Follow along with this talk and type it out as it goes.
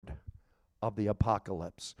of the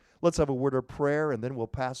apocalypse. Let's have a word of prayer, and then we'll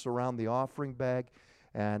pass around the offering bag.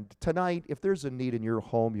 And tonight, if there's a need in your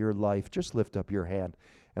home, your life, just lift up your hand,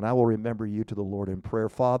 and I will remember you to the Lord in prayer.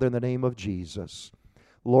 Father, in the name of Jesus,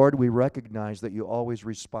 Lord, we recognize that you always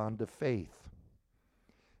respond to faith.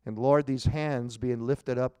 And Lord, these hands being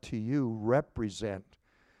lifted up to you represent,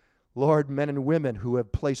 Lord, men and women who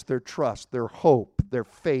have placed their trust, their hope, their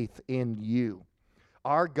faith in you.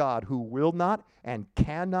 Our God who will not and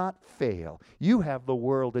cannot fail. You have the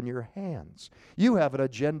world in your hands. You have an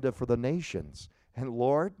agenda for the nations. And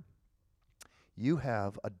Lord, you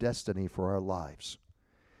have a destiny for our lives.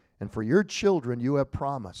 And for your children you have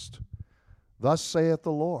promised, thus saith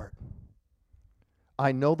the Lord,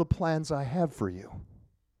 I know the plans I have for you.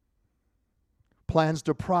 Plans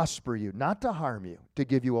to prosper you, not to harm you, to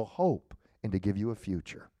give you a hope and to give you a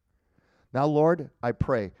future. Now, Lord, I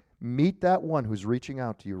pray, meet that one who's reaching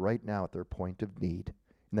out to you right now at their point of need.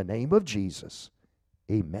 In the name of Jesus,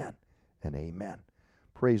 amen and amen.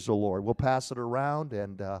 Praise the Lord. We'll pass it around,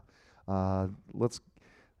 and let's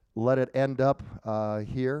let it end up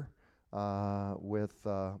here with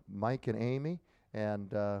Mike and Amy.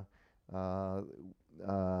 And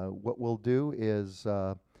what we'll do is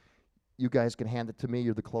you guys can hand it to me.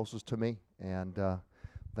 You're the closest to me. And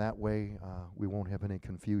that way we won't have any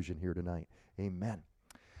confusion here tonight. Amen.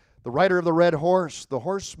 The rider of the red horse, the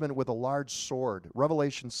horseman with a large sword.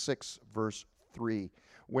 Revelation 6, verse 3.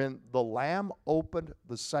 When the Lamb opened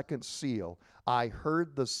the second seal, I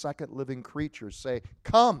heard the second living creature say,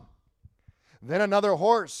 Come! Then another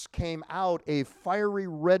horse came out, a fiery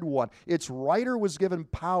red one. Its rider was given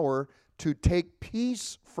power to take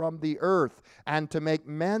peace from the earth and to make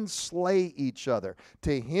men slay each other.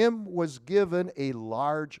 To him was given a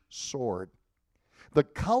large sword. The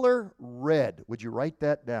color red, would you write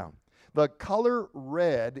that down? The color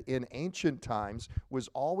red in ancient times was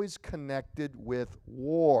always connected with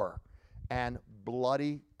war and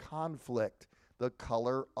bloody conflict, the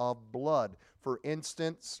color of blood. For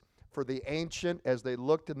instance, for the ancient, as they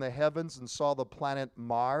looked in the heavens and saw the planet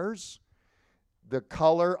Mars, the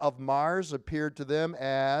color of Mars appeared to them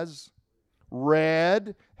as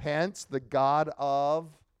red, hence the god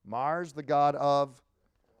of Mars, the god of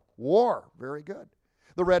war. Very good.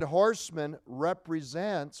 The red horseman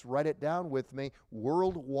represents, write it down with me,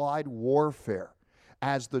 worldwide warfare,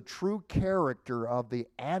 as the true character of the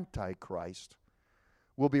Antichrist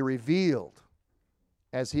will be revealed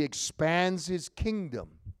as he expands his kingdom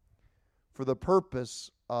for the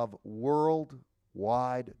purpose of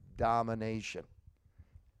worldwide domination.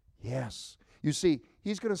 Yes. You see,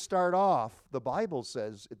 he's going to start off, the Bible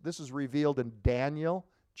says, this is revealed in Daniel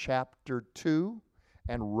chapter 2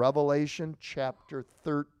 and Revelation chapter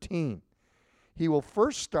 13. He will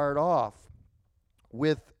first start off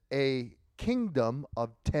with a kingdom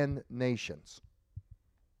of 10 nations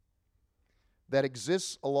that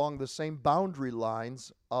exists along the same boundary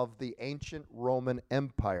lines of the ancient Roman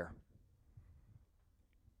Empire.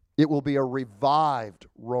 It will be a revived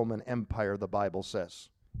Roman Empire, the Bible says.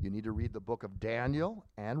 You need to read the book of Daniel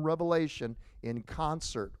and Revelation in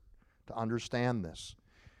concert to understand this.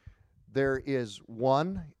 There is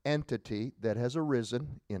one entity that has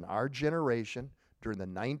arisen in our generation during the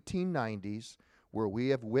 1990s where we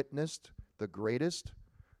have witnessed the greatest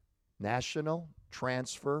national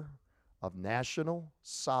transfer of national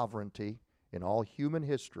sovereignty in all human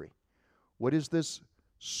history. What is this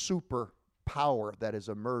super power that has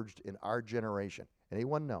emerged in our generation?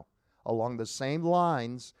 Anyone know? Along the same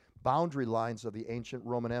lines, boundary lines of the ancient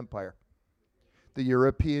Roman Empire. The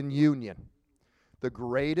European Union. The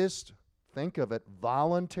greatest, think of it,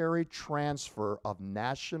 voluntary transfer of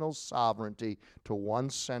national sovereignty to one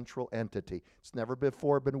central entity. It's never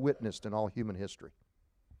before been witnessed in all human history.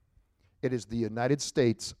 It is the United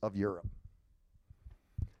States of Europe.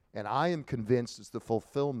 And I am convinced it's the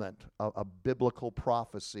fulfillment of a biblical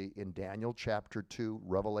prophecy in Daniel chapter 2,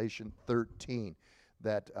 Revelation 13,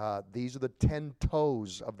 that these are the 10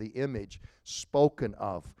 toes of the image spoken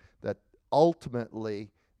of, that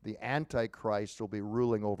ultimately the Antichrist will be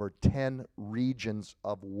ruling over 10 regions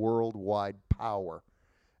of worldwide power,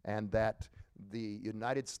 and that the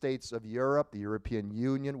United States of Europe, the European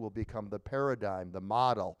Union, will become the paradigm, the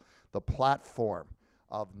model, the platform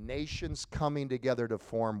of nations coming together to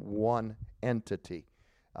form one entity.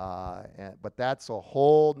 But that's a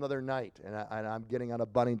whole nother night, and I'm getting on a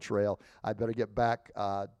bunny trail. I better get back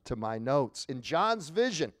to my notes. In John's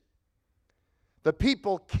vision, the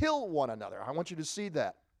people kill one another. I want you to see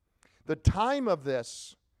that. The time of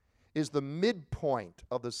this is the midpoint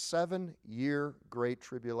of the 7-year Great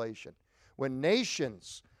Tribulation, when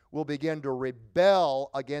nations will begin to rebel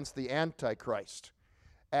against the Antichrist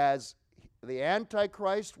as The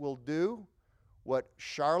Antichrist will do what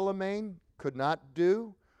Charlemagne could not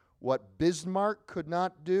do, what Bismarck could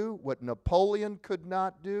not do, what Napoleon could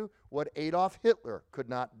not do, what Adolf Hitler could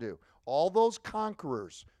not do. All those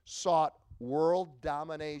conquerors sought world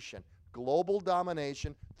domination, global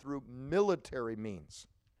domination through military means.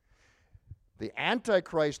 The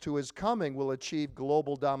Antichrist who is coming will achieve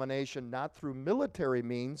global domination not through military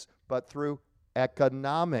means, but through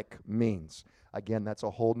economic means. Again, that's a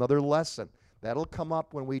whole nother lesson. That'll come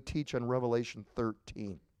up when we teach on Revelation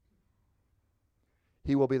 13.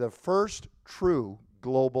 He will be the first true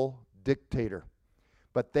global dictator.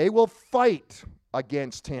 But they will fight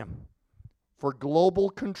against him for global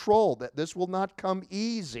control. That this will not come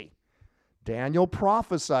easy. Daniel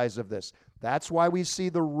prophesies of this. That's why we see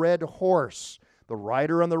the red horse, the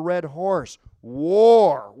rider on the red horse.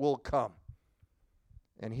 War will come.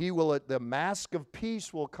 And the mask of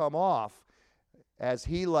peace will come off as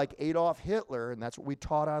he, like Adolf Hitler, and that's what we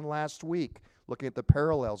taught on last week, looking at the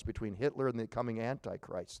parallels between Hitler and the coming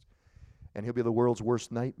Antichrist. And he'll be the world's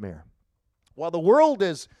worst nightmare. While the world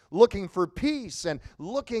is looking for peace and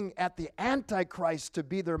looking at the Antichrist to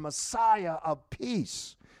be their Messiah of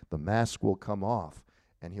peace, the mask will come off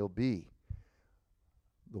and he'll be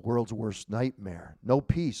the world's worst nightmare. No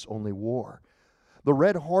peace, only war. The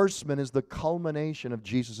red horseman is the culmination of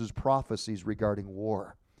Jesus' prophecies regarding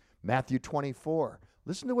war. Matthew 24.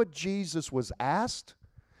 Listen to what Jesus was asked.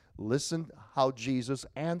 Listen how Jesus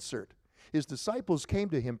answered. His disciples came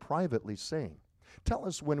to him privately saying, "Tell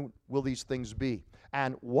us, when will these things be?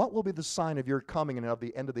 And what will be the sign of your coming and of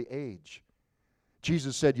the end of the age?"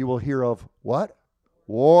 Jesus said, "You will hear of" what?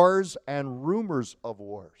 "Wars and rumors of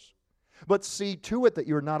wars. But see to it that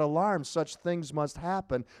you're not alarmed. Such things must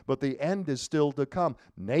happen, but the end is still to come.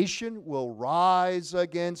 Nation will rise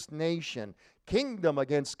against nation, kingdom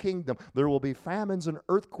against kingdom. There will be famines and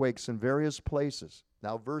earthquakes in various places."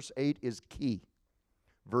 Now, verse 8 is key.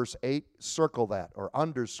 Verse 8, circle that or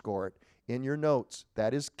underscore it in your notes.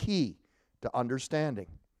 That is key to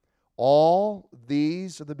understanding. All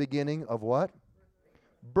these are the beginning of what?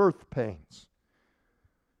 Birth pains.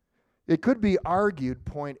 It could be argued,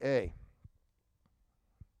 point A,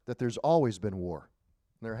 that there's always been war.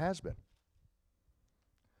 And there has been.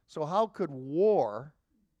 So how could war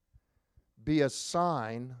be a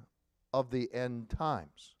sign of the end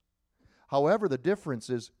times? However, the difference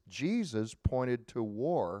is Jesus pointed to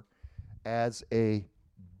war as a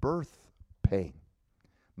birth pain.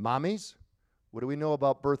 Mommies, what do we know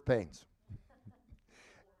about birth pains?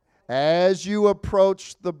 As you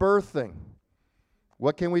approach the birthing,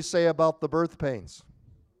 what can we say about the birth pains?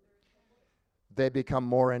 They become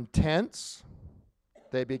more intense,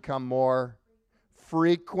 they become more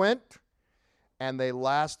frequent, and they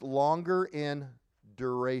last longer in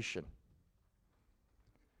duration.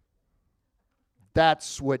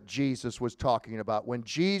 That's what Jesus was talking about. When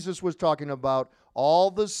Jesus was talking about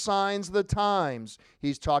all the signs of the times,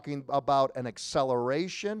 he's talking about an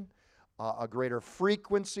acceleration, a greater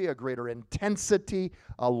frequency, a greater intensity,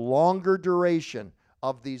 a longer duration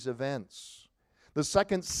of these events. The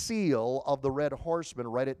second seal of the red horseman,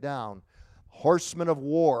 write it down. Horseman of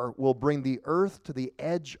war will bring the earth to the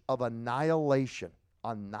edge of annihilation.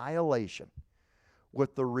 Annihilation.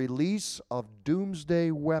 With the release of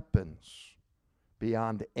doomsday weapons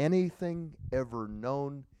beyond anything ever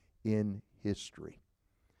known in history.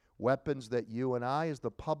 Weapons that you and I, as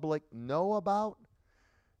the public, know about.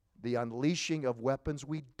 The unleashing of weapons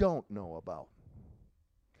we don't know about.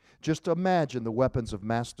 Just imagine the weapons of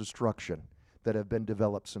mass destruction that have been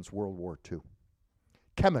developed since World War II.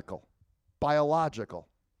 Chemical, biological,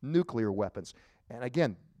 nuclear weapons. And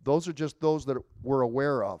again, those are just those that we're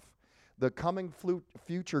aware of. The coming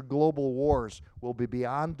future global wars will be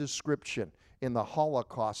beyond description in the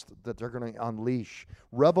Holocaust that they're going to unleash.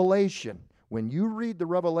 Revelation, when you read the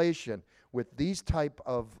Revelation with these type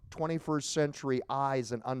of 21st century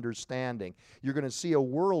eyes and understanding, you're going to see a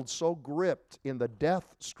world so gripped in the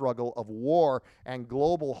death struggle of war and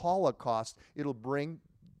global Holocaust, it'll bring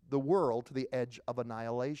the world to the edge of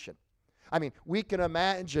annihilation. I mean, we can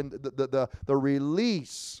imagine the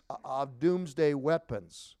release of doomsday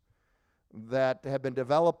weapons that have been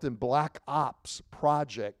developed in black ops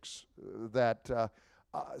projects that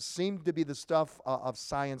seem to be the stuff of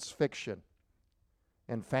science fiction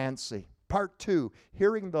and fancy. Part 2,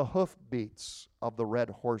 hearing the hoofbeats of the red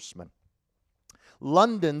horseman.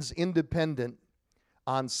 London's Independent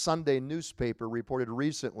on Sunday newspaper reported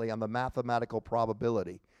recently on the mathematical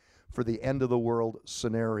probability for the end of the world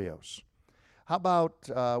scenarios. How about,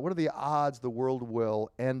 what are the odds the world will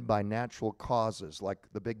end by natural causes like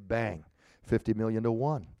the Big Bang? 50 million to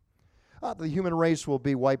 1. The human race will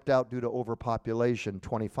be wiped out due to overpopulation,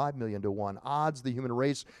 25 million to 1. Odds the human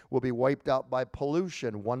race will be wiped out by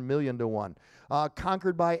pollution, 1 million to 1.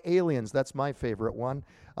 Conquered by aliens, that's my favorite one,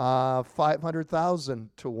 500,000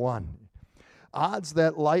 to 1. Odds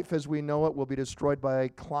that life as we know it will be destroyed by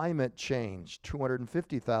climate change,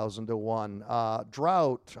 250,000 to 1.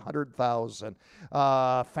 Drought, 100,000.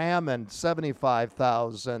 Famine,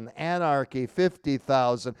 75,000. Anarchy,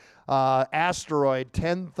 50,000. Asteroid,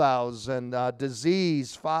 10,000.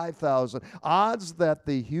 Disease, 5,000. Odds that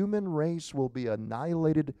the human race will be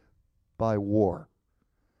annihilated by war,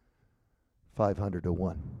 500 to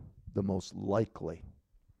 1. The most likely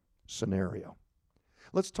scenario.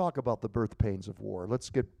 Let's talk about the birth pains of war. Let's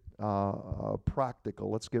get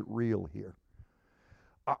practical. Let's get real here.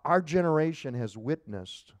 Our generation has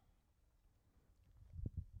witnessed,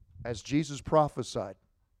 as Jesus prophesied,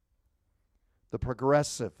 the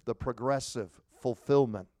progressive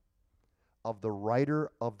fulfillment of the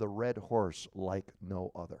rider of the red horse like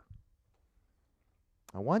no other.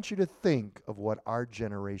 I want you to think of what our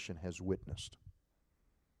generation has witnessed.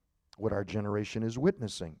 What our generation is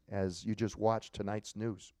witnessing as you just watched tonight's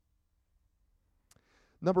news.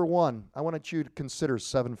 Number one, I want you to consider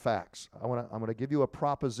 7 facts. I'm going to give you a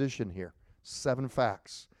proposition here. 7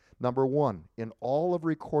 facts. Number one, in all of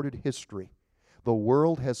recorded history, the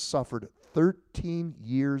world has suffered 13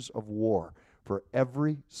 years of war for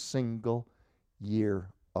every single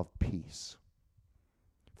year of peace.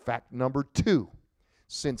 Fact number 2,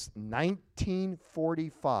 since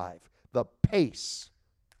 1945, the pace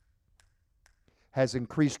has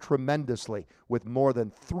increased tremendously, with more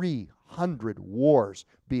than 300 wars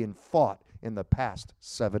being fought in the past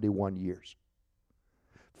 71 years.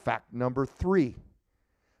 Fact number 3,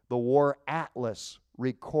 the War Atlas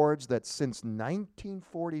records that since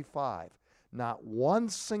 1945, not one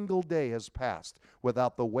single day has passed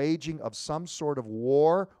without the waging of some sort of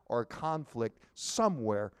war or conflict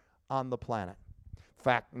somewhere on the planet.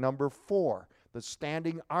 Fact number 4, the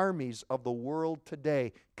standing armies of the world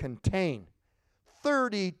today contain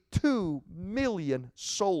 32 million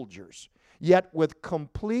soldiers. Yet with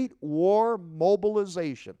complete war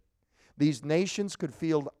mobilization, these nations could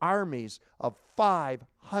field armies of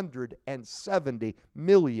 570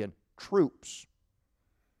 million troops.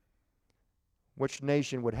 Which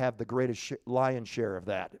nation would have the greatest lion's share of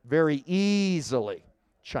that? Very easily,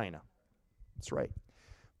 China. That's right.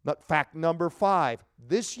 Fact number 5,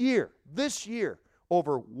 this year,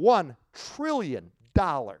 over $1 trillion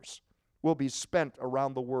will be spent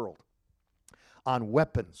around the world on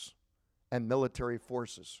weapons and military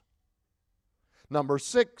forces. Number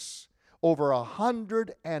 6, over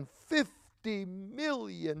 150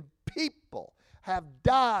 million people have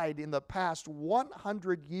died in the past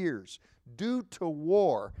 100 years due to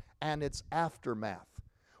war and its aftermath.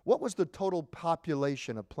 What was the total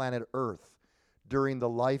population of planet Earth during the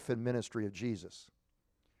life and ministry of Jesus?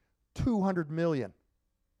 200 million.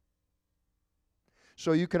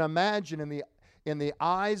 So you can imagine in the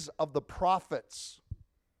eyes of the prophets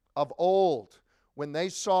of old, when they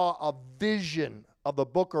saw a vision of the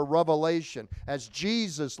book of Revelation, as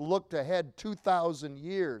Jesus looked ahead 2,000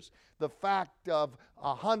 years, the fact of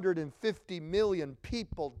 150 million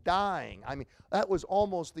people dying. I mean, that was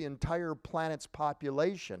almost the entire planet's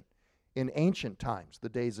population in ancient times, the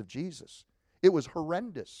days of Jesus. It was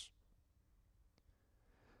horrendous.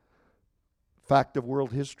 Fact of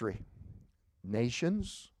world history.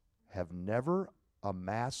 Nations have never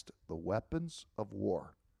amassed the weapons of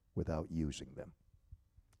war without using them.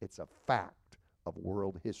 It's a fact of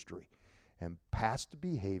world history. And past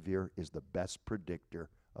behavior is the best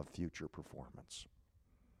predictor of future performance.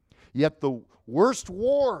 Yet the worst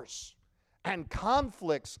wars and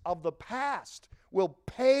conflicts of the past will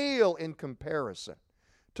pale in comparison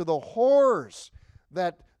to the horrors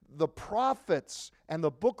that the prophets and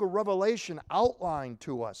the book of Revelation outline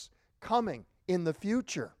to us coming in the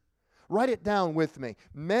future. Write it down with me.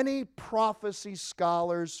 Many prophecy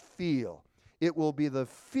scholars feel it will be the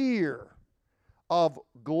fear of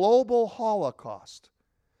global Holocaust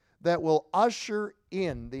that will usher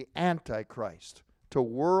in the Antichrist to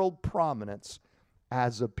world prominence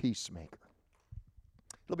as a peacemaker.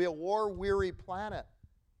 It'll be a war-weary planet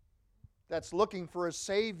that's looking for a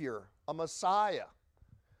savior, a Messiah.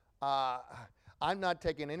 I'm not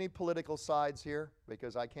taking any political sides here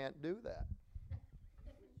because I can't do that.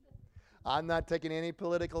 I'm not taking any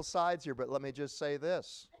political sides here, but let me just say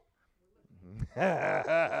this.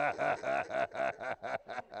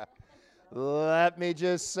 Let me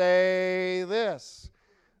just say this.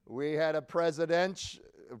 We had a presidential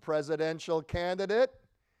candidate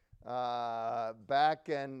back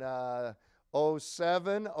in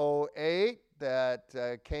 07, 08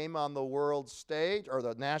 that came on the world stage or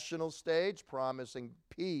the national stage promising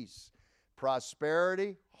peace,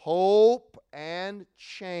 prosperity, hope, and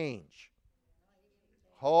change.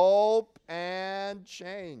 Hope and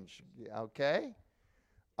change, okay?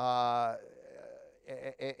 And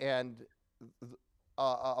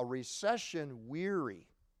a recession-weary,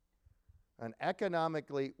 an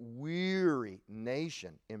economically weary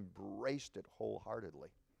nation embraced it wholeheartedly.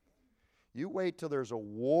 You wait till there's a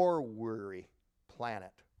war-weary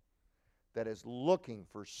planet that is looking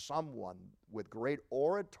for someone with great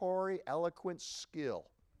oratory, eloquent skill,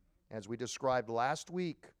 as we described last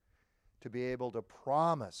week, to be able to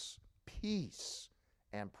promise peace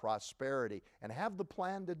and prosperity and have the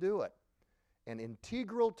plan to do it. And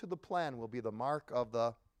integral to the plan will be the mark of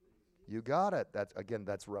the, you got it.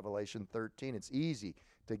 That's Revelation 13. It's easy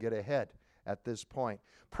to get ahead at this point.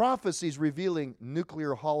 Prophecies revealing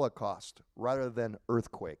nuclear holocaust rather than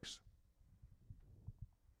earthquakes.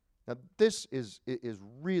 Now, this is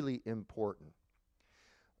really important.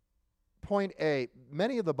 Point A,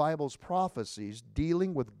 many of the Bible's prophecies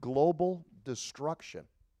dealing with global destruction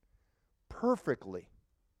perfectly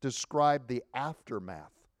describe the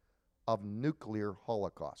aftermath of nuclear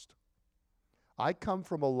holocaust. I come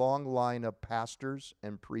from a long line of pastors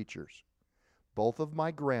and preachers. Both of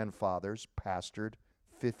my grandfathers pastored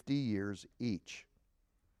 50 years each.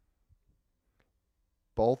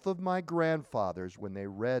 Both of my grandfathers, when they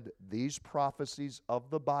read these prophecies of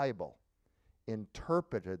the Bible,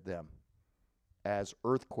 interpreted them as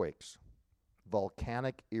earthquakes,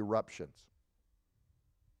 volcanic eruptions.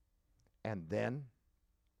 And then,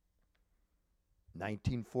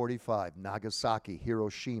 1945, Nagasaki,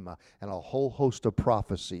 Hiroshima, and a whole host of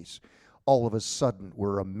prophecies all of a sudden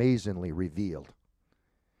were amazingly revealed.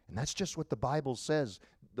 And that's just what the Bible says.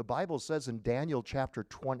 The Bible says in Daniel chapter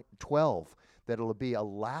 12 that it'll be a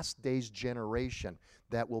last days generation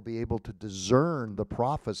that will be able to discern the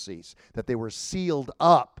prophecies, that they were sealed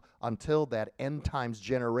up until that end times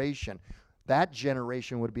generation. That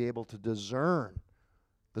generation would be able to discern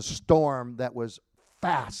the storm that was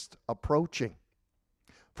fast approaching.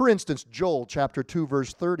 For instance, Joel chapter 2,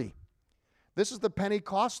 verse 30. This is the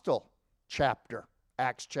Pentecostal chapter.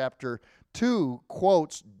 Acts chapter 2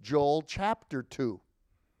 quotes Joel chapter 2.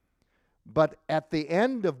 But at the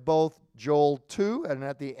end of both Joel 2 and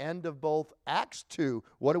at the end of both Acts 2,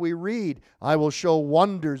 what do we read? I will show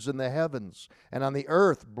wonders in the heavens, and on the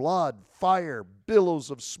earth blood, fire, billows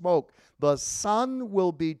of smoke. The sun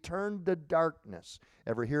will be turned to darkness.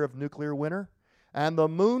 Ever hear of nuclear winter? And the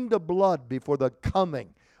moon to blood before the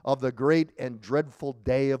coming of the great and dreadful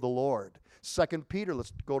day of the Lord. 2 Peter,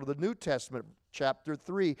 let's go to the New Testament, chapter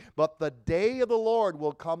 3. But the day of the Lord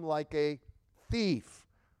will come like a thief.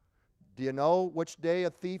 Do you know which day a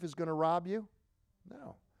thief is going to rob you?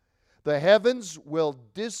 No. The heavens will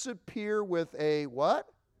disappear with a what?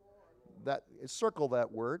 Circle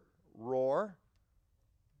that word. Roar.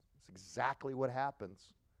 It's exactly what happens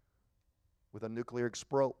with a nuclear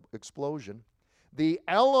explosion. The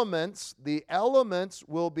elements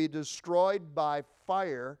will be destroyed by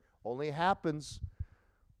fire. Only happens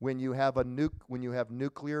when you have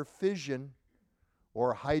nuclear fission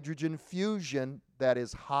or hydrogen fusion that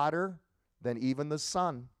is hotter than even the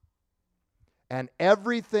sun. And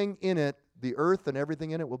everything in it, the earth and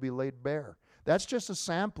everything in it, will be laid bare. That's just a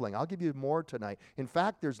sampling. I'll give you more tonight. In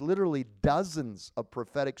fact, there's literally dozens of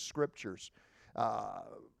prophetic scriptures.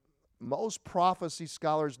 Most prophecy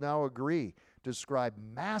scholars now agree describe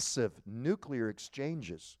massive nuclear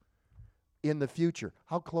exchanges in the future.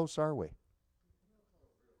 How close are we?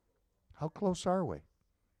 How close are we?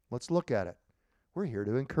 Let's look at it. We're here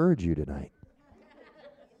to encourage you tonight.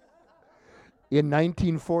 In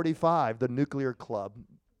 1945, the nuclear club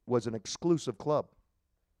was an exclusive club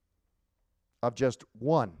of just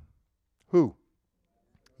one. Who?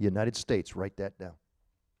 United States. Write that down.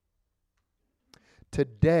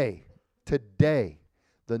 Today,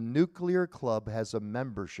 the nuclear club has a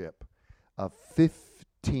membership of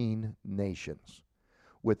 15 nations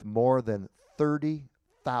with more than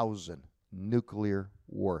 30,000 nuclear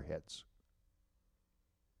warheads.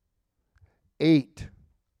 8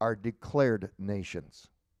 are declared nations: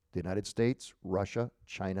 the United States, Russia,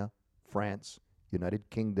 China, France, United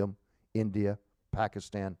Kingdom, India,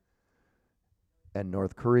 Pakistan, and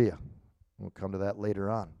North Korea. We'll come to that later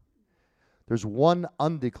on. There's one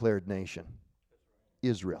undeclared nation,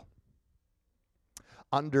 Israel.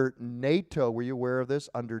 Under NATO, were you aware of this?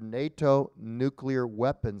 Under NATO nuclear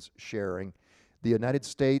weapons sharing, the United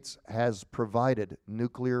States has provided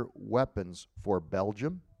nuclear weapons for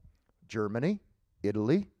Belgium, Germany,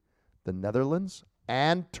 Italy, the Netherlands,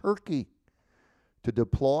 and Turkey. to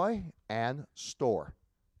deploy and store.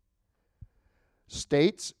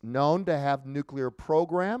 States known to have nuclear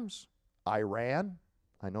programs, Iran,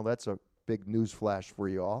 I know that's a big news flash for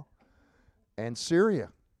you all, and Syria.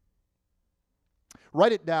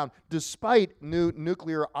 Write it down. Despite new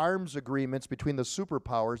nuclear arms agreements between the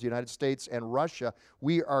superpowers, the United States and Russia,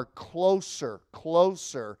 we are closer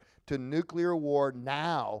to nuclear war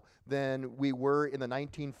now than we were in the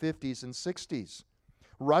 1950s and 60s.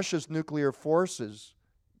 Russia's nuclear forces,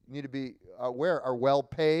 you need to be aware, are well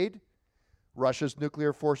paid. Russia's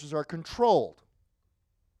nuclear forces are controlled.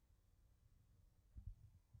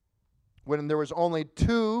 When there was only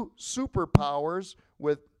two superpowers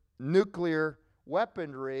with nuclear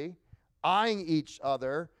weaponry eyeing each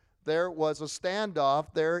other, there was a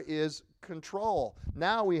standoff, there is control.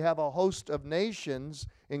 Now we have a host of nations,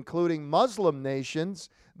 including Muslim nations,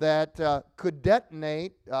 that could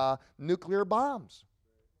detonate nuclear bombs.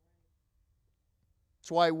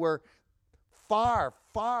 That's why we're far,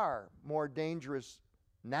 far more dangerous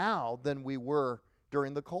now than we were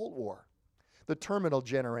during the Cold War. The terminal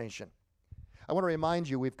generation. I want to remind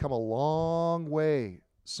you, we've come a long way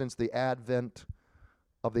since the advent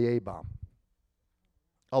of the A-bomb.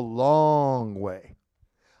 A long way.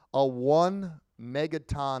 A 1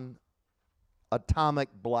 megaton atomic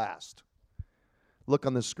blast, look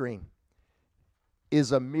on the screen,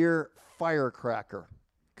 is a mere firecracker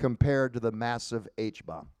compared to the massive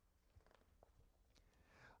H-bomb.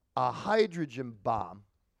 A hydrogen bomb,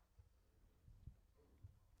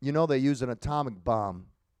 you know they use an atomic bomb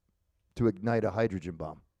to ignite a hydrogen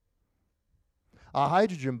bomb. A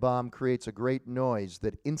hydrogen bomb creates a great noise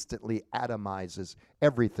that instantly atomizes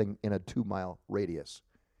everything in a 2-mile radius.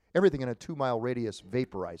 Everything in a 2-mile radius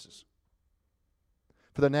vaporizes.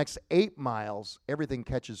 For the next 8 miles, everything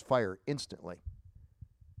catches fire instantly.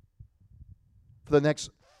 For the next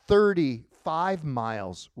 35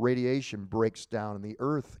 miles, radiation breaks down and the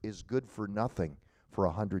earth is good for nothing for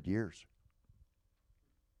 100 years.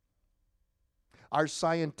 Our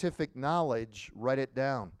scientific knowledge, write it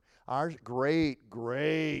down, our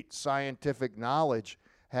great scientific knowledge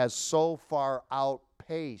has so far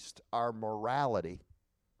outpaced our morality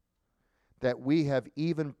that we have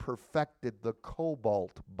even perfected the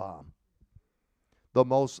cobalt bomb, the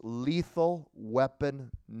most lethal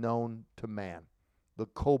weapon known to man, the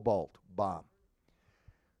cobalt bomb.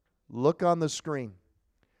 Look on the screen.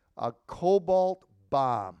 A cobalt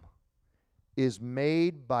bomb is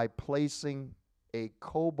made by placing a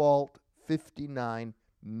cobalt-59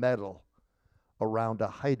 metal around a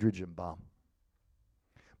hydrogen bomb.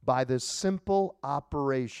 By this simple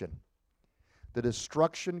operation, the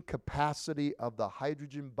destruction capacity of the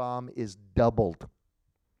hydrogen bomb is doubled.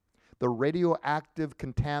 The radioactive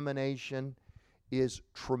contamination is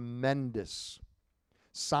tremendous.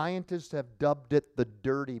 Scientists have dubbed it the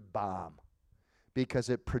dirty bomb because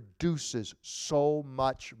it produces so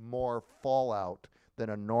much more fallout than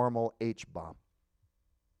a normal H-bomb.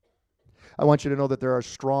 I want you to know that there are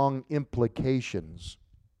strong implications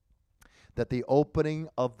that the opening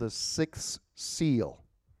of the 6th seal,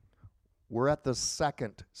 we're at the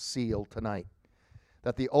 2nd seal tonight,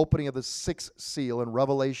 that the opening of the 6th seal in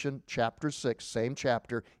Revelation chapter 6, same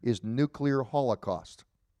chapter, is nuclear holocaust.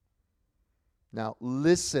 Now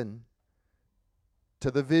listen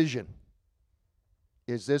to the vision.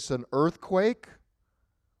 Is this an earthquake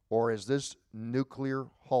or is this nuclear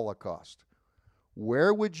holocaust?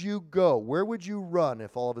 Where would you go? Where would you run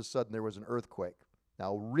if all of a sudden there was an earthquake?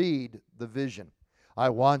 Now read the vision. I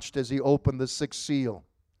watched as he opened the 6th seal.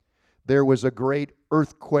 There was a great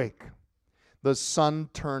earthquake. The sun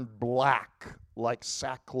turned black like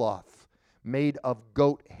sackcloth made of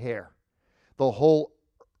goat hair. The whole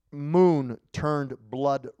moon turned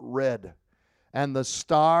blood red. And the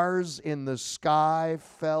stars in the sky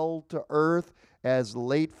fell to earth as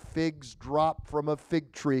late figs drop from a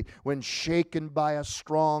fig tree when shaken by a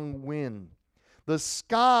strong wind. The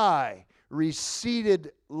sky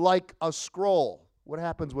receded like a scroll. What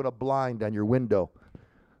happens when a blind on your window,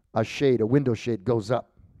 a window shade goes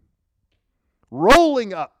up?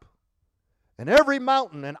 Rolling up. And every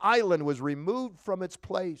mountain and island was removed from its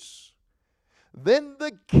place. Then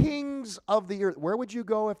the kings of the earth. Where would you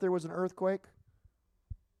go if there was an earthquake?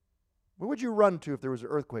 Where would you run to if there was an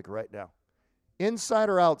earthquake right now? Inside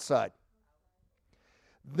or outside?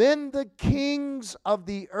 Then the kings of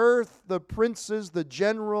the earth, the princes, the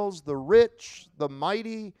generals, the rich, the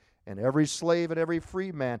mighty, and every slave and every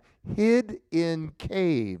free man hid in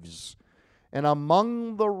caves and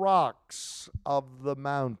among the rocks of the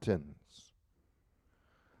mountains.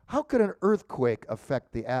 How could an earthquake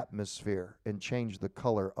affect the atmosphere and change the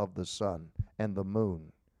color of the sun and the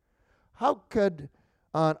moon? How could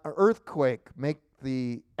an earthquake make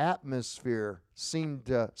the atmosphere seem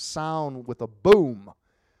to sound with a boom,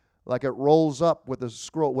 like it rolls up with a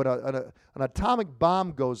scroll? When an atomic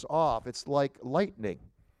bomb goes off, it's like lightning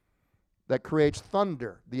that creates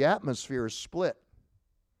thunder. The atmosphere is split.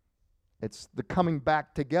 It's the coming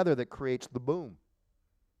back together that creates the boom.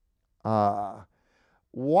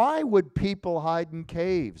 Why would people hide in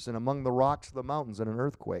caves and among the rocks of the mountains in an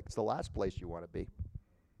earthquake? It's the last place you want to be.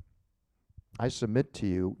 I submit to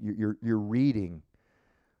you, you're reading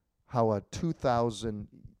how a 2,000,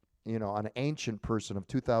 an ancient person of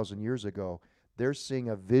 2,000 years ago, they're seeing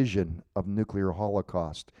a vision of nuclear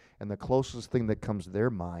holocaust. And the closest thing that comes to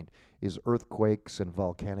their mind is earthquakes and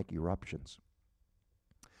volcanic eruptions.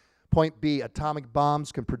 Point B, atomic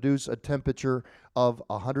bombs can produce a temperature of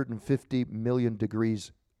 150 million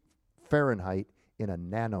degrees Fahrenheit in a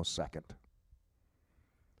nanosecond.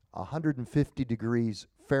 150 degrees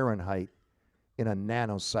Fahrenheit in a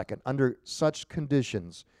nanosecond. Under such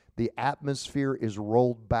conditions, the atmosphere is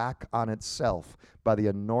rolled back on itself by the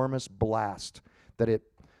enormous blast that it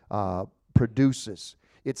produces.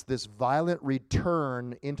 It's this violent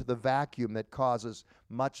return into the vacuum that causes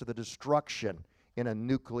much of the destruction in a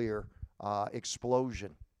nuclear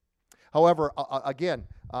explosion. However, again,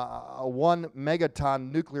 a 1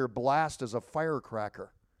 megaton nuclear blast is a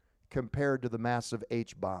firecracker compared to the massive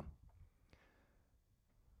H-bomb.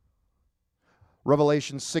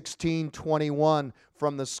 Revelation 16:21,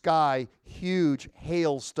 from the sky, huge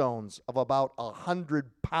hailstones of about 100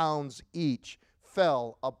 pounds each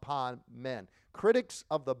fell upon men. Critics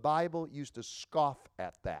of the Bible used to scoff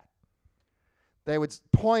at that. They would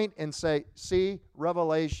point and say, see,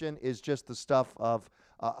 Revelation is just the stuff of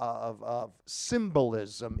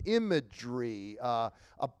symbolism, imagery,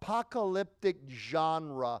 apocalyptic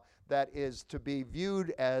genre that is to be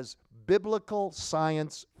viewed as biblical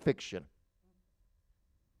science fiction.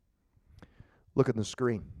 Look at the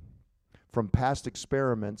screen. From past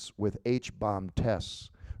experiments with H-bomb tests,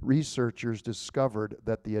 researchers discovered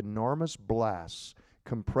that the enormous blasts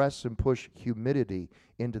compress and push humidity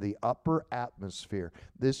into the upper atmosphere.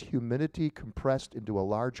 This humidity, compressed into a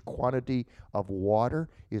large quantity of water,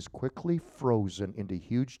 is quickly frozen into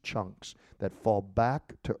huge chunks that fall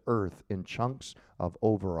back to Earth in chunks of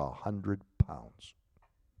over 100 pounds.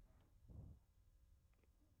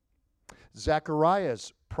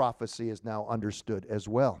 Zechariah's prophecy is now understood as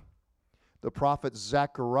well. The prophet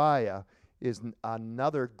Zechariah is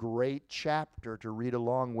another great chapter to read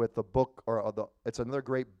along with the book, it's another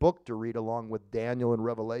great book to read along with Daniel and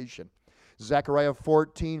Revelation. Zechariah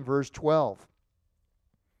 14, verse 12.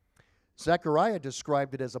 Zechariah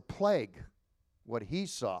described it as a plague, what he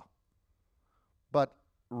saw. But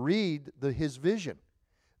read his vision.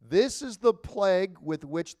 This is the plague with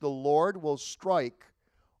which the Lord will strike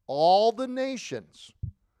all the nations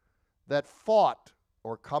that fought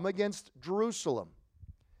or come against Jerusalem.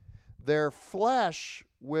 Their flesh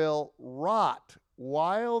will rot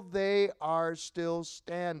while they are still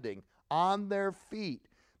standing on their feet.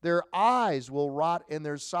 Their eyes will rot in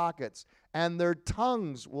their sockets, and their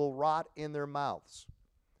tongues will rot in their mouths.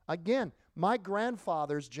 Again, my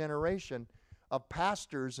grandfather's generation of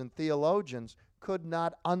pastors and theologians could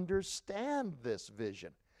not understand this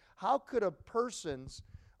vision. How could a person's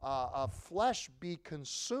flesh be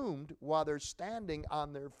consumed while they're standing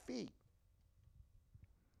on their feet?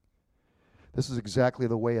 This is exactly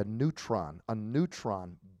the way a neutron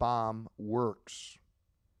bomb works.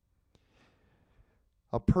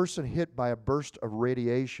 A person hit by a burst of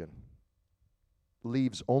radiation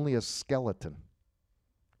leaves only a skeleton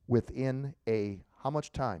within how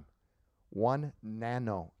much time? 1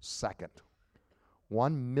 nanosecond.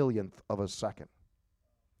 1/1,000,000th of a second.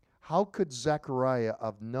 How could Zechariah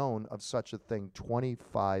have known of such a thing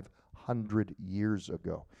 2,500 years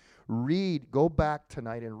ago? Go back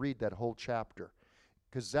tonight and read that whole chapter.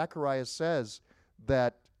 Because Zechariah says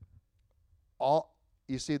that a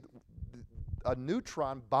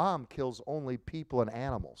neutron bomb kills only people and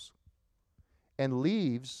animals and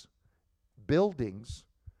leaves buildings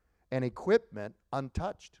and equipment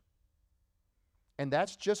untouched. And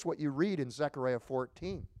that's just what you read in Zechariah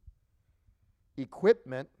 14.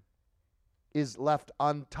 Equipment is left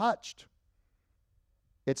untouched.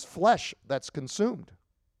 It's flesh that's consumed.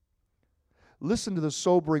 Listen to the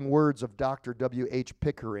sobering words of Dr. W.H.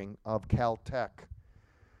 Pickering of Caltech.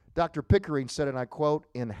 Dr. Pickering said, and I quote,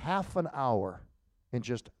 "In half an hour, in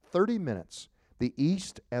just 30 minutes, the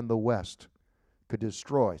East and the West could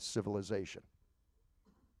destroy civilization."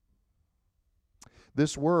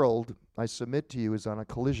 This world, I submit to you, is on a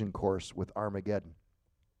collision course with Armageddon.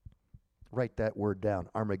 Write that word down,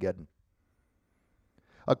 Armageddon.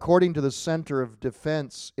 According to the Center of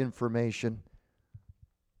Defense Information,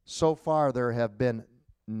 so far there have been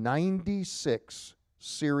 96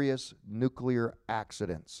 serious nuclear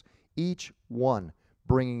accidents, each one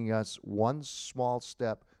bringing us one small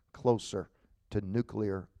step closer to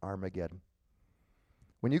nuclear Armageddon.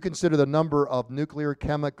 When you consider the number of nuclear,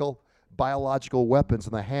 chemical, biological weapons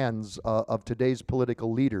in the hands of today's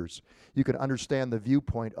political leaders, you can understand the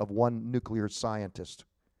viewpoint of one nuclear scientist.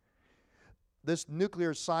 This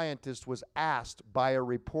nuclear scientist was asked by a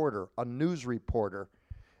reporter, a news reporter,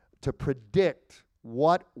 to predict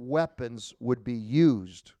what weapons would be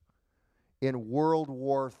used in World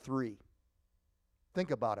War III.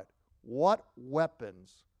 Think about it. What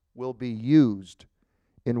weapons will be used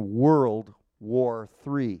in World War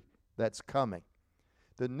III that's coming?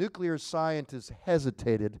 The nuclear scientist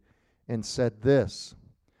hesitated and said this: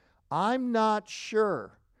 I'm not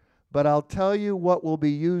sure, but I'll tell you what will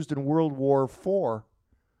be used in World War IV: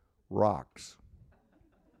 rocks.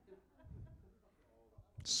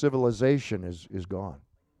 Civilization is gone.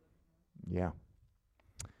 Yeah.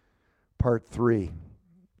 Part 3.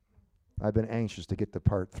 I've been anxious to get to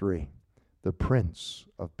part 3. The Prince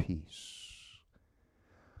of Peace.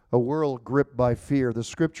 A world gripped by fear. The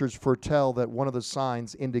scriptures foretell that one of the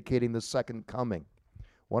signs indicating the second coming,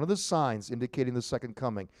 one of the signs indicating the second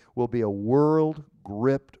coming will be a world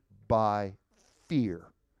gripped by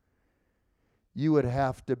fear. You would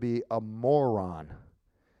have to be a moron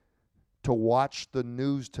to watch the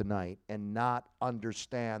news tonight and not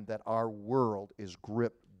understand that our world is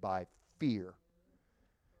gripped by fear.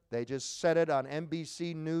 They just said it on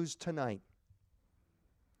NBC News tonight.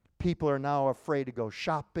 People are now afraid to go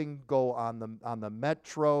shopping, go on the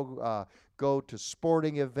metro, go to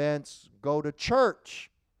sporting events, go to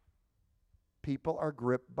church. People are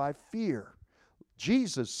gripped by fear.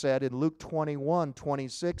 Jesus said in Luke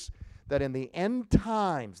 21:26 that in the end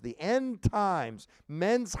times,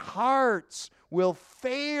 men's hearts will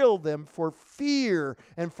fail them for fear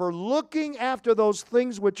and for looking after those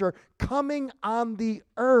things which are coming on the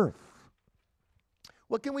earth.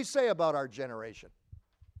 What can we say about our generation?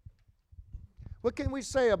 What can we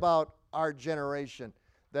say about our generation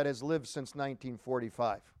that has lived since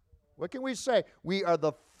 1945? What can we say? We are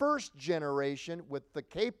the first generation with the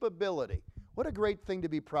capability. What a great thing to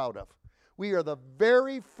be proud of. We are the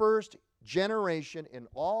very first generation in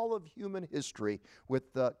all of human history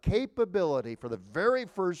with the capability for the very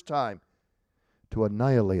first time to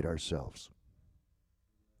annihilate ourselves.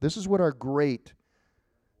 This is what our great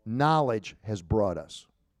knowledge has brought us.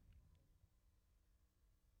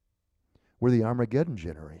 We're the Armageddon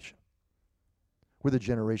generation. We're the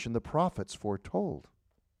generation the prophets foretold.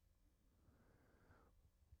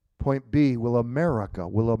 Point B, will America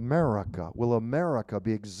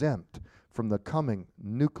be exempt from the coming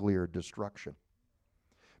nuclear destruction?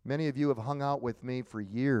 Many of you have hung out with me for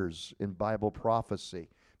years in Bible prophecy.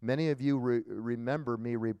 Many of you remember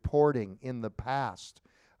me reporting in the past,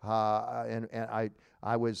 and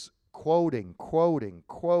I was quoting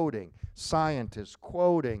scientists,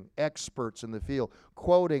 quoting experts in the field,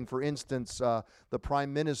 quoting, for instance, the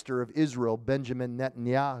Prime Minister of Israel, Benjamin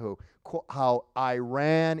Netanyahu, how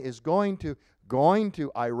Iran is going to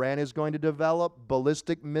develop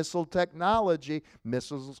ballistic missile technology,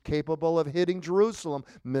 missiles capable of hitting Jerusalem,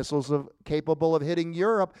 missiles capable of hitting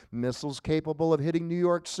Europe, missiles capable of hitting New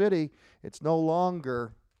York City. It's no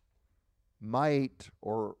longer might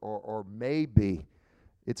or maybe.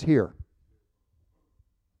 It's here.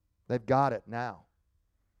 They've got it now.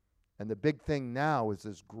 And the big thing now is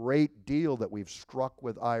this great deal that we've struck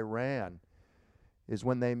with Iran is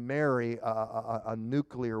when they marry a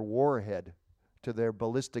nuclear warhead to their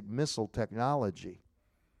ballistic missile technology.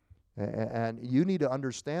 And you need to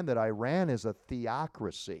understand that Iran is a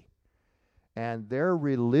theocracy. And their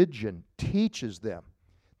religion teaches them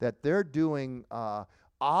that they're doing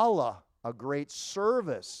Allah a great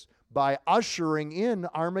service by ushering in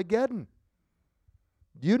Armageddon.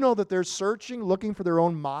 Do you know that they're searching, looking for their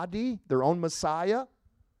own Mahdi, their own Messiah?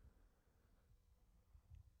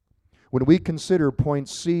 When we consider point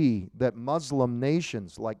C, that Muslim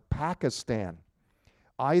nations like Pakistan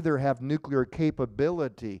either have nuclear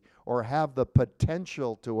capability or have the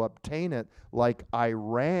potential to obtain it like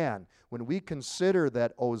Iran, when we consider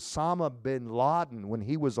that Osama bin Laden, when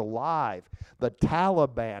he was alive, the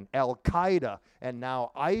Taliban, Al-Qaeda, and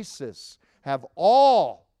now ISIS have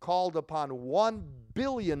all called upon 1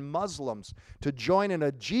 billion Muslims to join in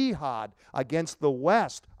a jihad against the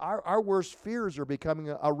West, our worst fears are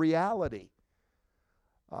becoming a reality.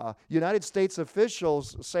 United States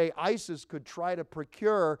officials say ISIS could try to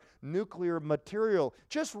procure nuclear material,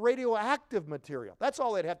 just radioactive material. That's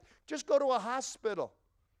all they'd have. Just go to a hospital.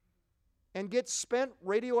 and get spent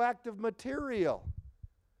radioactive material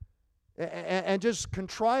and just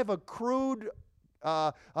contrive a crude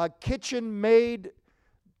kitchen-made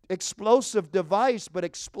explosive device, but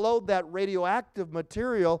explode that radioactive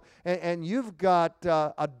material, and you've got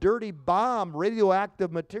a dirty bomb,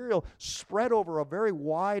 radioactive material spread over a very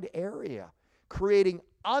wide area, creating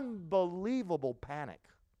unbelievable panic.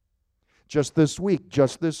 Just this week,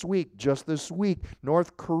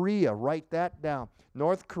 North Korea, write that down.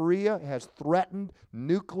 North Korea has threatened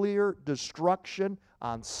nuclear destruction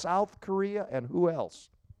on South Korea, and who else?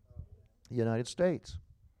 The United States.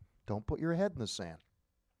 Don't put your head in the sand.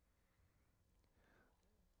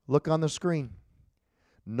 Look on the screen.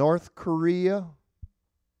 North Korea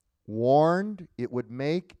warned it would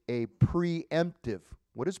make a preemptive.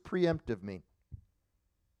 What does preemptive mean?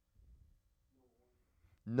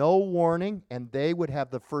 No warning, and they would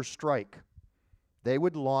have the first strike. They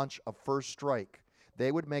would launch a first strike.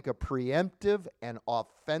 They would make a preemptive and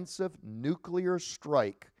offensive nuclear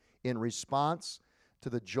strike in response to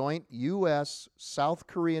the joint U.S.-South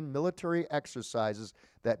Korean military exercises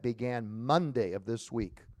that began Monday of this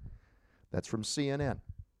week. That's from CNN.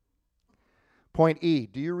 Point E,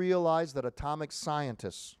 do you realize that atomic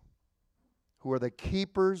scientists, who are the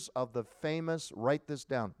keepers of the famous, write this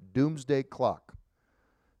down, doomsday clock.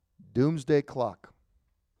 Doomsday clock.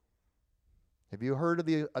 Have you heard of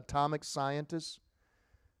the atomic scientists?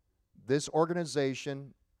 This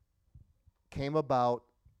organization came about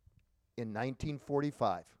in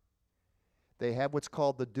 1945. They have what's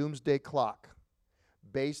called the doomsday clock.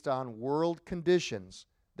 Based on world conditions,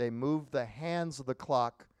 they move the hands of the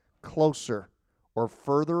clock closer or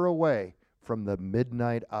further away from the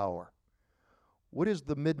midnight hour. What is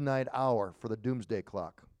the midnight hour for the doomsday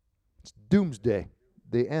clock? It's doomsday,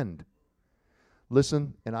 the end.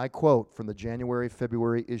 Listen, and I quote from the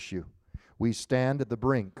January-February issue. We stand at the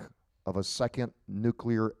brink of a second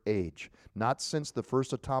nuclear age. Not since the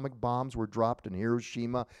first atomic bombs were dropped in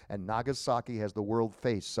Hiroshima and Nagasaki has the world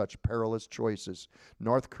faced such perilous choices.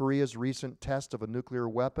 North Korea's recent test of a nuclear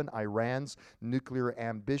weapon, Iran's nuclear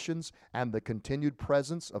ambitions, and the continued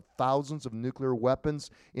presence of thousands of nuclear weapons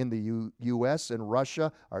in the U.S. and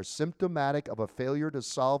Russia are symptomatic of a failure to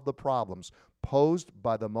solve the problems posed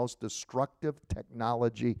by the most destructive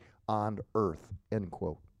technology on Earth, end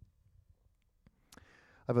quote.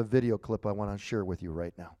 I have a video clip I want to share with you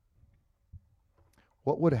right now.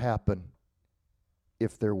 What would happen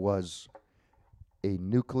if there was a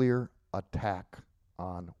nuclear attack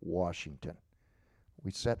on Washington?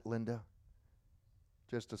 We set, Linda?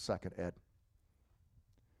 Just a second, Ed.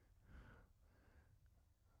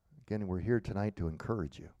 Again, we're here tonight to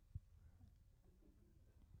encourage you.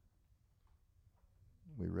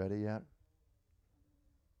 We ready yet?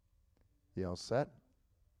 You all set?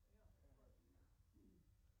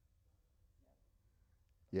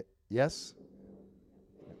 Yes?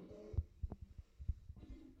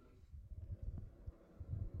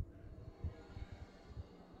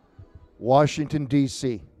 Washington,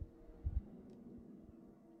 D.C.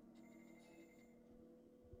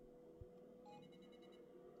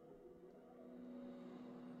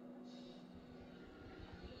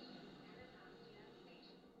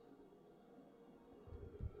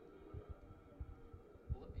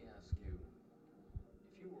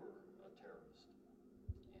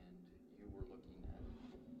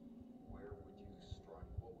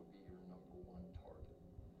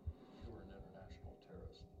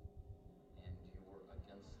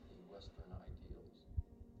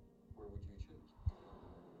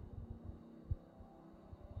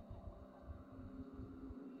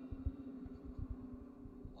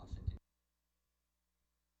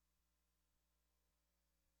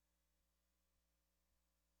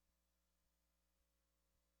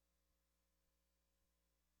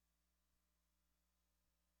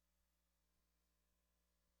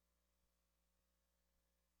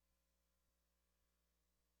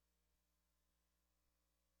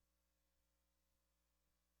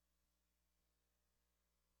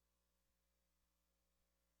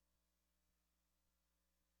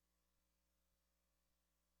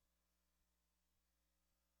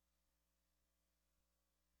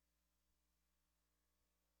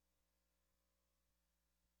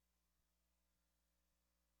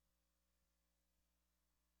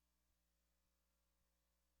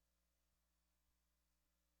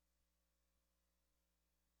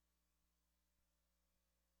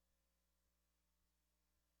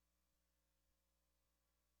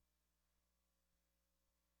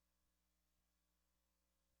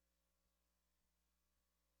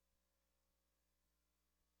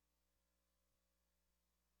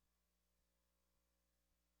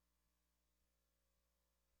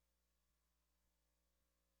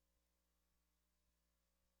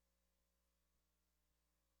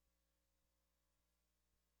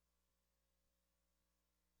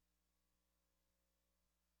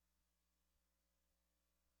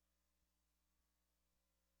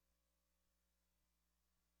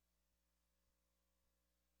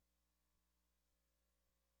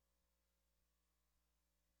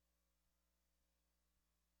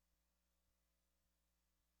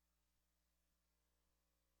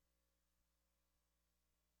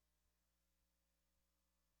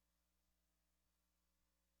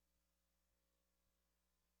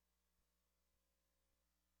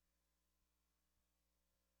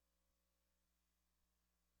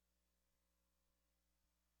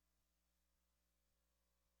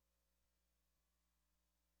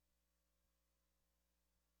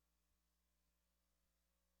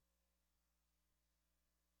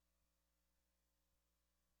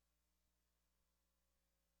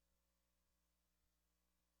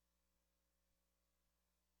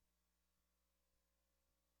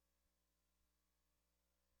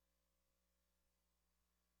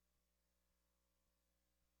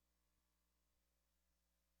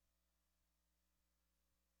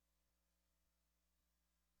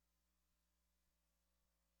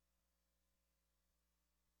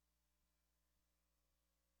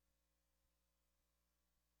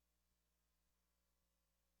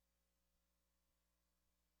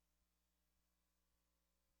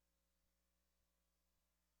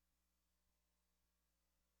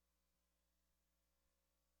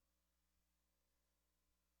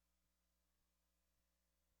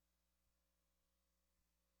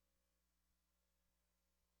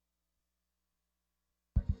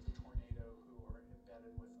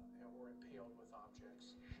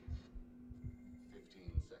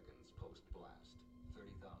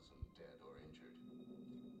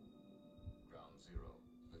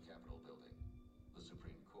 The Capitol Building, the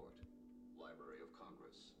Supreme Court, Library of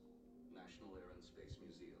Congress, National Air and Space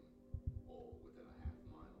Museum, all within a half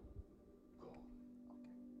mile. Gone.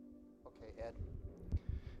 Okay, Ed.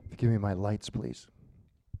 If you give me my lights, please.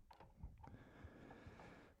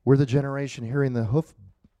 We're the generation hearing the hoof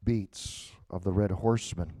beats of the red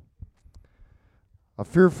horseman. A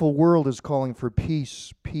fearful world is calling for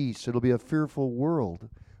peace, peace. It'll be a fearful world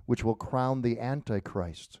which will crown the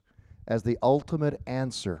Antichrist as the ultimate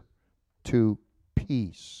answer to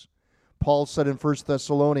peace. Paul said in 1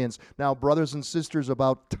 Thessalonians, now, brothers and sisters,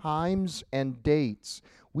 about times and dates,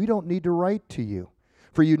 we don't need to write to you.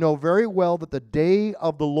 For you know very well that the day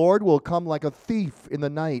of the Lord will come like a thief in the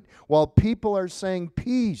night. While people are saying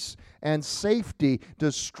peace and safety,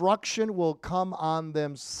 destruction will come on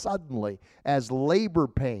them suddenly as labor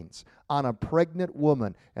pains on a pregnant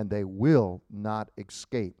woman, and they will not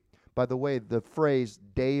escape. By the way, the phrase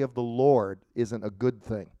day of the Lord isn't a good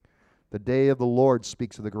thing. The day of the Lord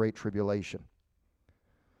speaks of the great tribulation.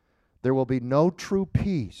 There will be no true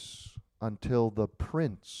peace until the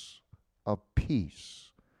Prince of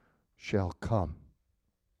Peace shall come.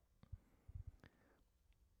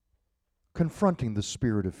 Confronting the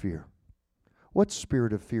spirit of fear. What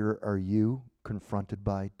spirit of fear are you confronted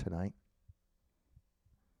by tonight?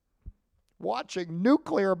 Watching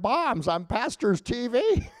nuclear bombs on pastor's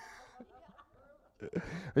TV.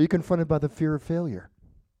 Are you confronted by the fear of failure?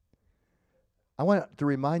 I want to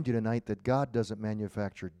remind you tonight that God doesn't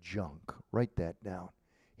manufacture junk. Write that down.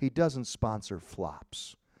 He doesn't sponsor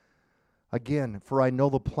flops. Again, for I know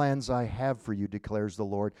the plans I have for you, declares the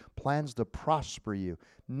Lord, plans to prosper you,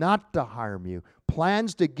 not to harm you,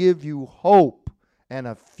 plans to give you hope and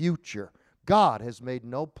a future. God has made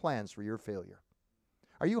no plans for your failure.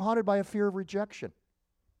 Are you haunted by a fear of rejection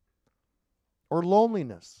or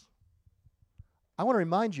loneliness? I want to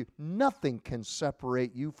remind you, nothing can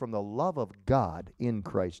separate you from the love of God in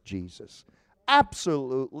Christ Jesus.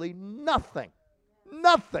 Absolutely nothing.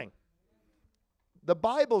 Nothing. The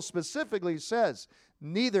Bible specifically says,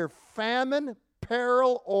 neither famine,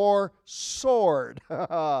 peril, or sword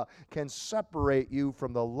can separate you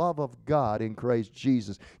from the love of God in Christ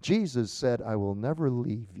Jesus. Jesus said, I will never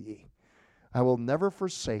leave ye. I will never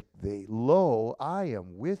forsake thee. Lo, I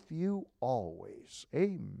am with you always.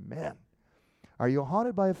 Amen. Are you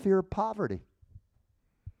haunted by a fear of poverty?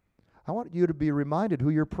 I want you to be reminded who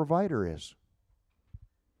your provider is.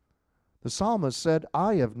 The psalmist said,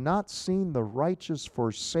 I have not seen the righteous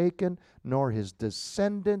forsaken, nor his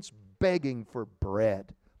descendants begging for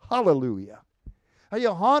bread. Hallelujah. Are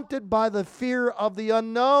you haunted by the fear of the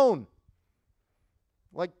unknown?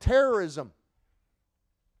 Like terrorism,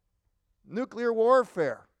 nuclear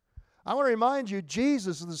warfare. I want to remind you,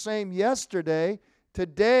 Jesus is the same yesterday,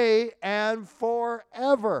 today, and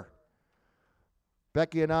forever.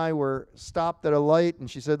 Becky and I were stopped at a light, and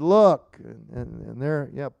she said, look, and there,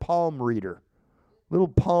 palm reader, little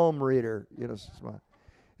palm reader,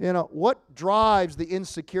 what drives the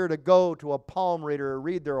insecure to go to a palm reader or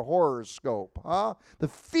read their horoscope, huh? The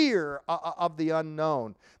fear of the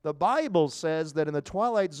unknown. The Bible says that in the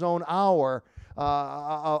twilight zone hour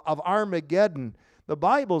of Armageddon, the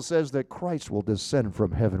Bible says that Christ will descend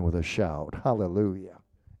from heaven with a shout. Hallelujah.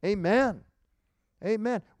 Amen.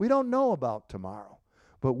 Amen. We don't know about tomorrow,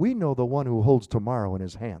 but we know the one who holds tomorrow in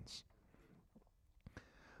his hands.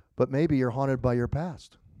 But maybe you're haunted by your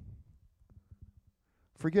past.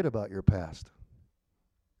 Forget about your past.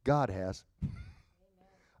 God has.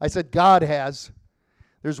 I said God has.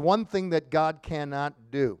 There's one thing that God cannot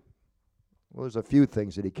do. Well, there's a few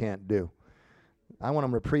things that he can't do. I want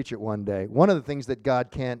him to preach it one day. One of the things that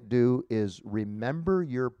God can't do is remember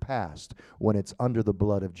your past when it's under the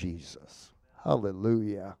blood of Jesus.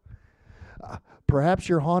 Hallelujah. Perhaps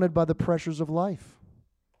you're haunted by the pressures of life.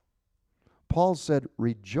 Paul said,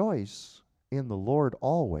 rejoice in the Lord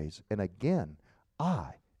always. And again,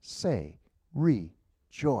 I say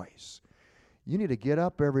rejoice. You need to get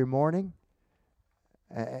up every morning,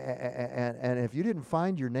 and if you didn't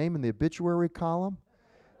find your name in the obituary column,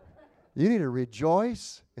 you need to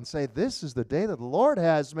rejoice and say, this is the day that the Lord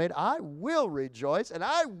has made. I will rejoice, and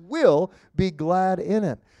I will be glad in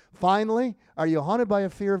it. Finally, are you haunted by a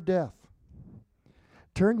fear of death?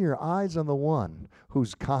 Turn your eyes on the one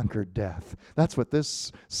who's conquered death. That's what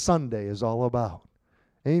this Sunday is all about.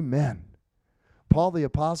 Amen. Paul the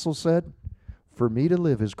Apostle said, for me to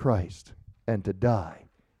live is Christ, and to die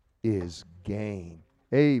is gain.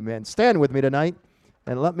 Amen. Stand with me tonight,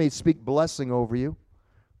 and let me speak blessing over you.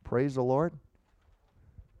 Praise the Lord.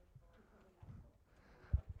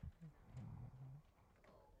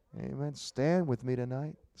 Amen. Stand with me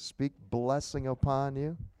tonight. Speak blessing upon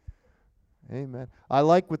you. Amen. I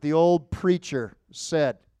like what the old preacher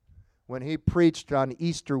said when he preached on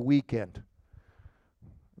Easter weekend.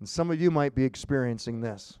 And some of you might be experiencing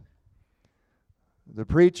this. The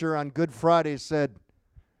preacher on Good Friday said,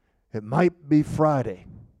 it might be Friday,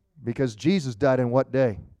 because Jesus died on what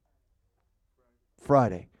day?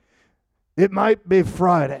 Friday. It might be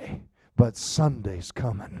Friday, but Sunday's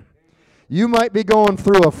coming. You might be going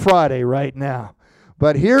through a Friday right now,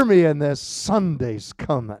 but hear me in this, Sunday's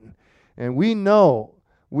coming. And we know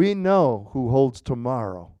who holds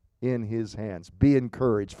tomorrow in his hands. Be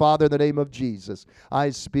encouraged. Father, in the name of Jesus,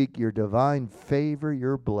 I speak your divine favor,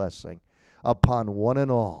 your blessing upon one and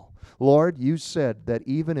all. Lord, you said that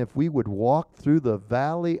even if we would walk through the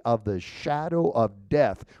valley of the shadow of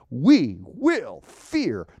death, we will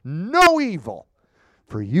fear no evil,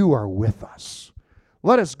 for you are with us.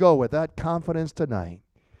 Let us go with that confidence tonight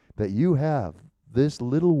that you have this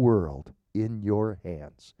little world in your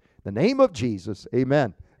hands. In the name of Jesus,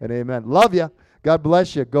 amen and amen. Love you. God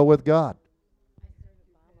bless you. Go with God.